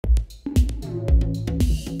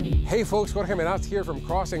Hey folks, Jorge Meraz here from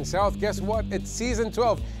Crossing South. Guess what? It's season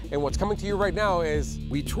 12, and what's coming to you right now is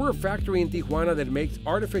we tour a factory in Tijuana that makes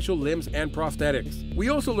artificial limbs and prosthetics. We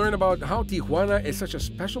also learn about how Tijuana is such a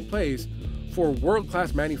special place for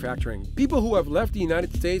world-class manufacturing. People who have left the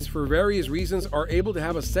United States for various reasons are able to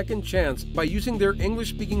have a second chance by using their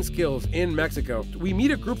English-speaking skills in Mexico. We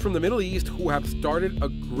meet a group from the Middle East who have started a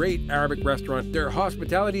great Arabic restaurant. Their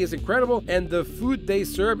hospitality is incredible and the food they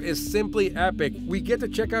serve is simply epic. We get to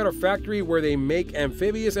check out a factory where they make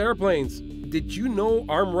amphibious airplanes. Did you know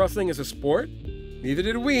arm wrestling is a sport? Neither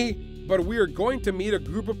did we. But we are going to meet a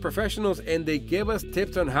group of professionals and they give us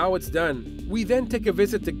tips on how it's done. We then take a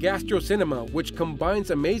visit to Gastro Cinema, which combines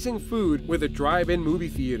amazing food with a drive-in movie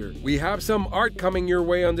theater. We have some art coming your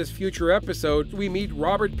way on this future episode. We meet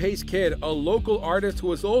Robert Pace Kidd, a local artist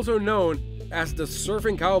who is also known as the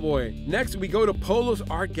Surfing Cowboy. Next, we go to Polo's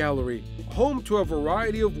Art Gallery, home to a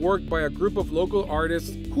variety of work by a group of local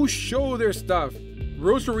artists who show their stuff.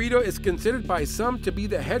 Rosarito is considered by some to be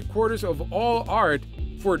the headquarters of all art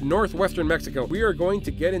for northwestern Mexico. We are going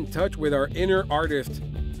to get in touch with our inner artist.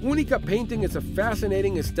 Única Painting is a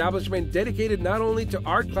fascinating establishment dedicated not only to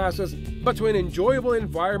art classes, but to an enjoyable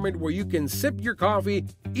environment where you can sip your coffee,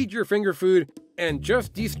 eat your finger food, and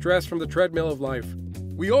just de-stress from the treadmill of life.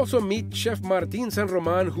 We also meet Chef Martin San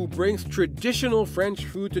Roman, who brings traditional French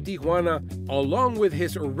food to Tijuana, along with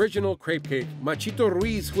his original crepe cake. Machito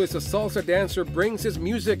Ruiz, who is a salsa dancer, brings his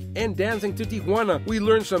music and dancing to Tijuana. We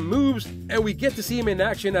learn some moves, and we get to see him in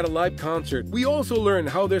action at a live concert. We also learn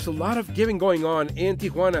how there's a lot of giving going on in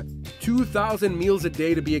Tijuana, 2,000 meals a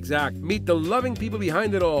day to be exact. Meet the loving people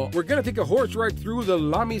behind it all. We're gonna take a horse ride through the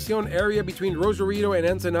La Misión area between Rosarito and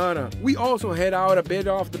Ensenada. We also head out a bit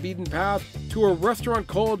off the beaten path to a restaurant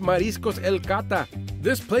called Mariscos El Cata.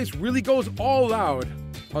 This place really goes all out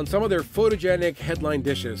on some of their photogenic headline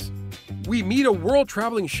dishes. We meet a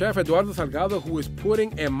world-traveling chef, Eduardo Salcedo, who is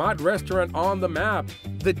putting a mat restaurant on the map.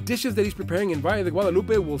 The dishes that he's preparing in Valle de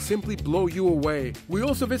Guadalupe will simply blow you away. We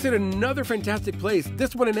also visit another fantastic place,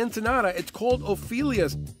 this one in Ensenada. It's called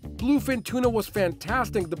Ophelia's. Bluefin tuna was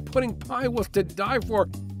fantastic. The pudding pie was to die for.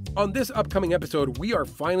 On this upcoming episode, we are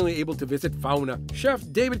finally able to visit Fauna. Chef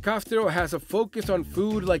David Castro has a focus on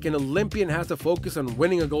food like an Olympian has a focus on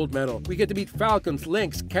winning a gold medal. We get to meet falcons,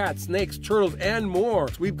 lynx, cats, snakes, turtles, and more.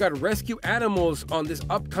 We've got rescue animals on this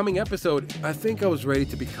upcoming episode. I think I was ready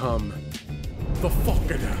to become the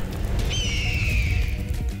falconer.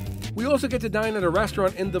 We also get to dine at a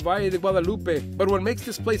restaurant in the Valle de Guadalupe, but what makes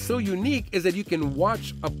this place so unique is that you can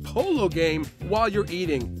watch a polo game while you're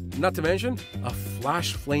eating. Not to mention, a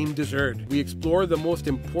flash flame dessert. We explore the most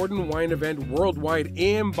important wine event worldwide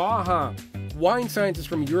in Baja. Wine scientists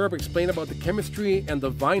from Europe explain about the chemistry and the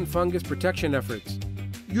vine fungus protection efforts.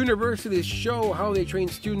 Universities show how they train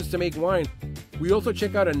students to make wine. We also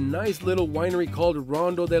check out a nice little winery called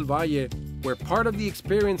Rondo del Valle, where part of the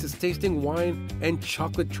experience is tasting wine and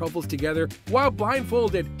chocolate truffles together while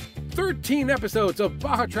blindfolded. 13 episodes of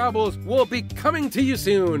Baja Travels will be coming to you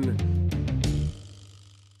soon.